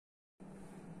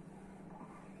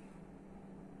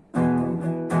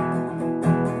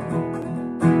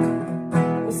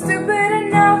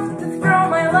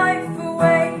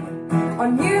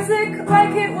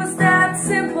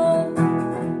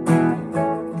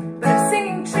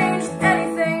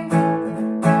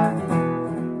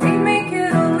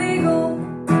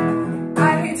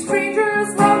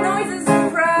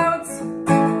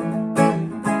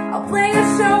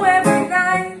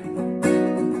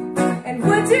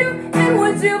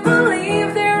would you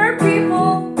believe there are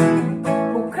people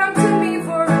who come to me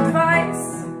for advice?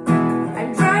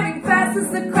 I'm driving fast as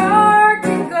the car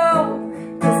can go,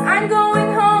 'cause I'm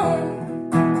going home.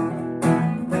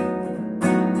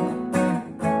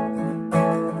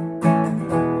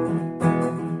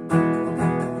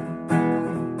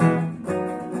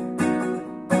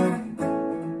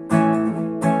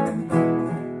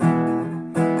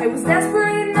 I was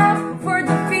desperate enough for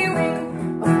the feeling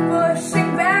of pushing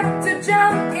back to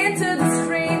jump into the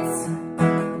streets.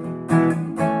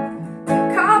 The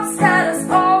cops had us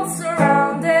all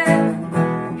surrounded,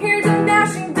 hear them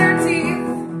gnashing their teeth.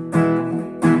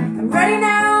 I'm ready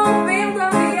now, bailed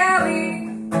on the alley,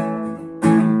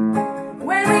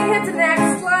 when we hit the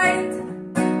next light.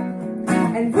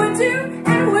 And would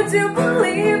you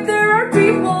believe there are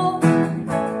people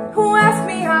who ask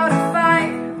me how to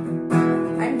fight?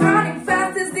 I'm running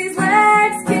fast as these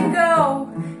legs can go,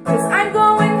 'cause I'm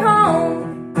going home.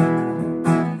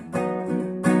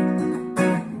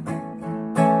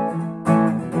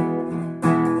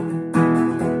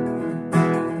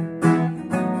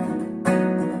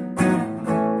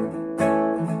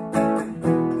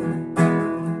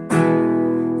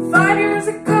 Five years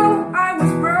ago, I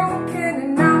was broken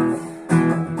enough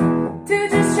to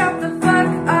just shut the fuck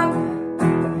up.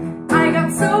 I got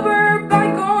sober by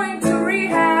going to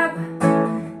rehab,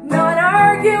 not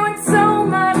arguing so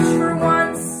much for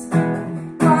once.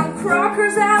 Punk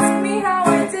rockers asked me how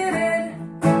I did it,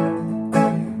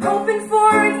 hoping for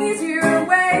an easier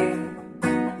way.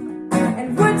 And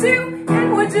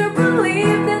would you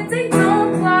believe that they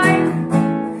don't like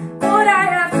what I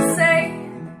have to say?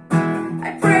 I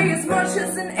pray as much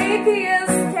as an atheist.